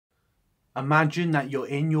Imagine that you're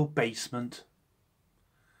in your basement,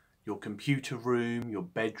 your computer room, your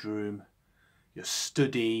bedroom, your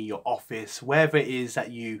study, your office, wherever it is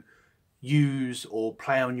that you use or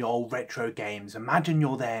play on your old retro games. Imagine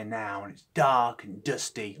you're there now and it's dark and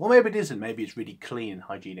dusty. Or maybe it isn't, maybe it's really clean and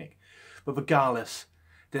hygienic. But regardless,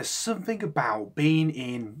 there's something about being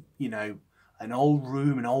in, an old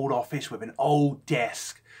room, an old office with an old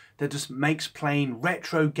desk that just makes playing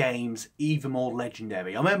retro games even more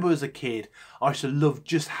legendary. I remember as a kid, I used to love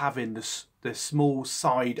just having the small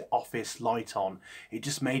side office light on. It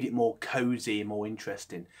just made it more cozy and more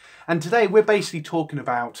interesting. And today we're basically talking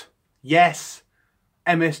about, yes,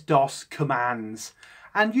 MS-DOS commands.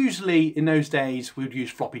 And usually in those days we would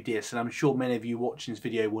use floppy disks, and I'm sure many of you watching this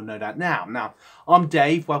video will know that now. Now, I'm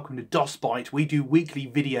Dave, welcome to DOS Byte. We do weekly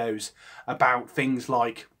videos about things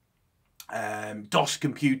like DOS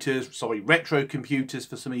computers, retro computers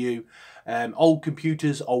for some of you, old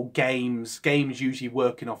computers, old games usually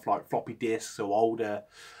working off like floppy disks or older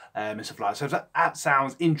and stuff like that. So if that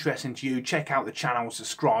sounds interesting to you, check out the channel,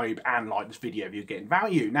 subscribe and like this video if you're getting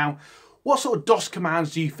value. Now, what sort of DOS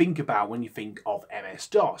commands do you think about when you think of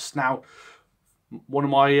MS-DOS? Now, one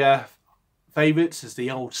of my favourites is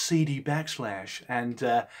the old CD backslash, and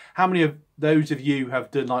how many of those of you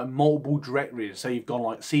have done like multiple directories? So you've gone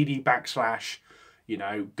like CD backslash,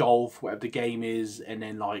 golf, whatever the game is, and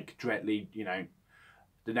then like directly,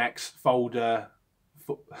 the next folder,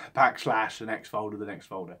 backslash, the next folder, the next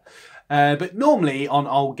folder. But normally on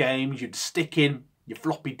old games, you'd stick in your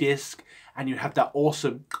floppy disk and you'd have that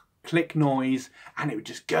awesome click noise and it would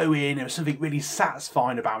just go in. There was something really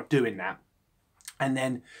satisfying about doing that. And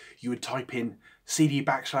then you would type in CD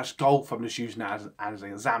backslash golf, I'm just using that as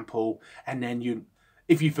an example, and then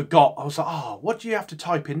if you forgot, I was like, oh, what do you have to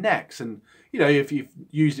type in next? And if you've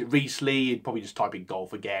used it recently, you'd probably just type in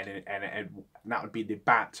golf again, and that would be the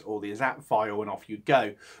bat or the ZAP file, and off you'd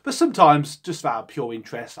go. But sometimes, just out of pure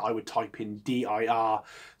interest, I would type in dir,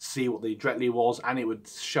 see what the directory was, and it would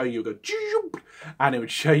show you, and it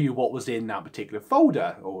would show you what was in that particular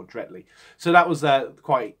folder or directory. So that was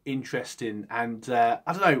quite interesting. And I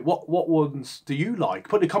don't know, what ones do you like?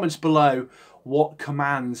 Put in the comments below what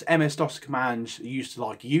commands, MS-DOS commands, you used to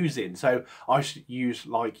like using. So I used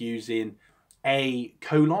to like using a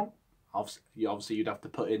colon. Obviously you'd have to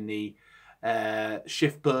put in the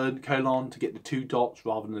shift button colon to get the two dots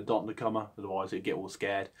rather than the dot and the comma, otherwise it'd get all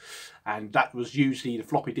scared. And that was usually the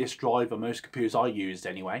floppy disk drive on most computers I used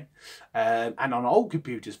anyway. And on old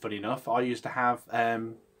computers, funny enough, I used to have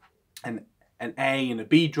an A and a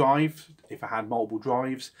B drive if I had multiple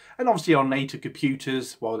drives. And obviously on later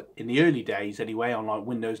computers, well, in the early days anyway, on like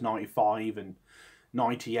Windows 95 and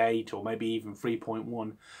 98 or maybe even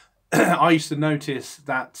 3.1, I used to notice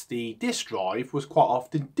that the disk drive was quite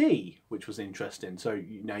often D, which was interesting. So,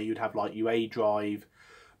 you'd have like your A drive,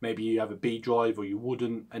 maybe you have a B drive or you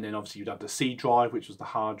wouldn't, and then obviously you'd have the C drive, which was the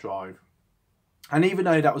hard drive. And even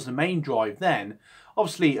though that was the main drive then,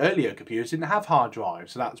 obviously earlier computers didn't have hard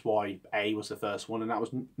drives, so that's why A was the first one, and that was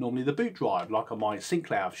normally the boot drive, like on my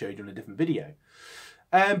Sinclair I've showed you in a different video.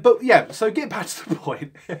 But yeah, so get back to the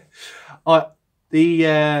point.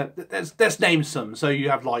 Let's name some. So you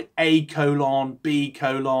have like A colon, B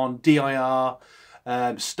colon, dir,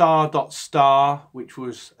 star, which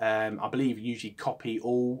was, I believe, usually copy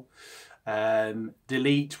all,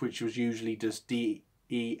 delete, which was usually just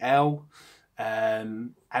del.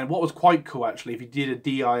 And what was quite cool actually, if you did a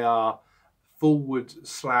dir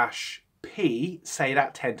 /p, say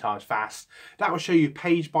that 10 times fast, that will show you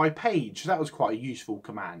page by page. So that was quite a useful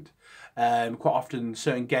command. Quite often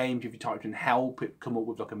certain games, if you typed in help, it would come up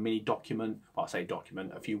with like a mini document. Well, I say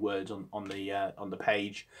document, a few words on the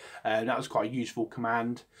page. That was quite a useful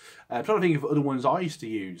command. I'm trying to think of other ones I used to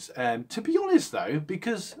use. To be honest though,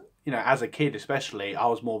 because as a kid especially, I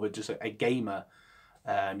was more of just a gamer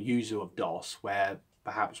user of DOS, where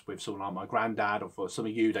perhaps with someone like my granddad or for some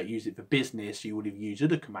of you that use it for business, you would have used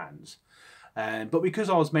other commands. But because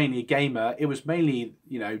I was mainly a gamer, it was mainly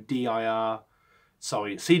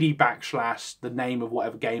CD backslash, the name of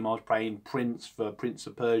whatever game I was playing, Prince for Prince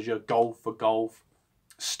of Persia, Golf for Golf,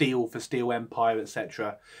 Steel for Steel Empire,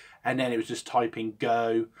 etc. And then it was just typing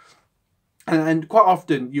go. And quite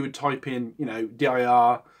often you would type in,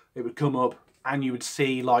 dir, it would come up and you would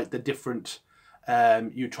see like the different,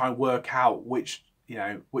 you would try and work out which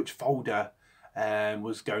folder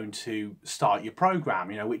was going to start your program,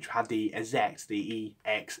 which had the exec, the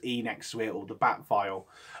exe next to it, or the bat file,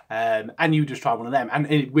 and you just try one of them.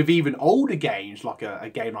 And with even older games, like a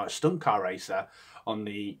game like Stunt Car Racer on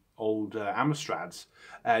the old Amstrads,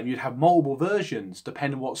 you'd have multiple versions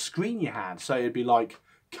depending on what screen you had. So it'd be like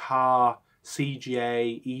car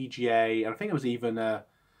CGA, EGA, and I think there was even a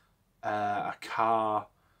car.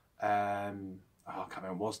 Oh, I can't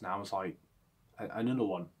remember what it was now. It was like another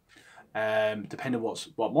one. Depending on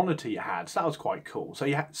what monitor you had, so that was quite cool.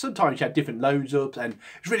 So sometimes you had different loads ups, and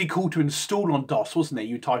it's really cool to install on DOS, wasn't it?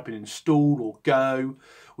 You type in install or go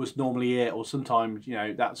was normally it, or sometimes, you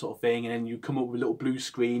know, that sort of thing, and then you come up with a little blue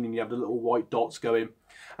screen and you have the little white dots going.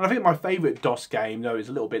 And I think my favourite DOS game, though it's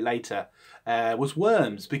a little bit later, was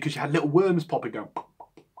Worms, because you had little worms popping going,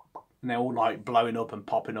 and they're all like blowing up and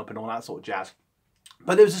popping up and all that sort of jazz.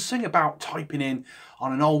 But there was this thing about typing in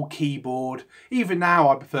on an old keyboard. Even now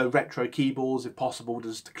I prefer retro keyboards if possible,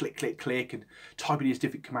 just to click, click, click and typing these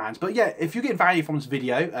different commands. But yeah, if you get value from this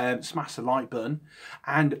video, smash the like button.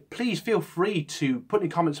 And please feel free to put in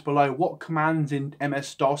the comments below what commands in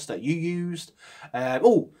MS-DOS that you used.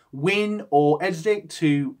 Win or exit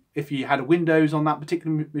to, if you had a Windows on that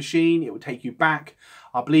particular machine, it would take you back.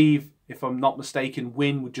 I believe, if I'm not mistaken,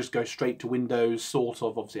 Win would just go straight to Windows, sort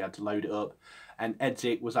of. Obviously I had to load it up. And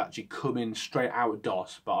exit was actually coming straight out of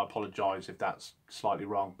DOS, but I apologise if that's slightly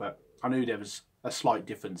wrong, but I knew there was a slight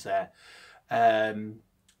difference there. And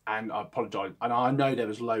I apologise, and I know there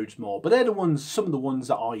was loads more, but they're the ones, some of the ones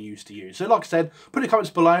that I used to use. So like I said, put in the comments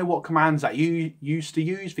below what commands that you used to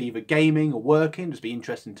use for either gaming or working. It'd be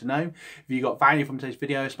interesting to know. If you got value from today's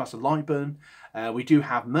video, smash the like button. We do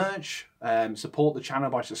have merch. Support the channel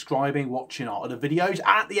by subscribing, watching our other videos.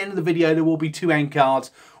 At the end of the video, there will be 2 end cards,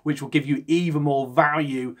 which will give you even more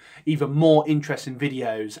value, even more interesting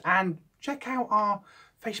videos. And check out our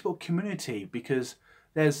Facebook community, because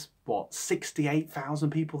there's, what, 68,000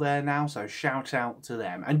 people there now, so shout out to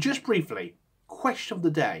them. And just briefly, question of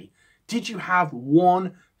the day, did you have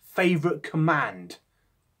one favourite command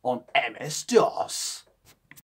on MS-DOS?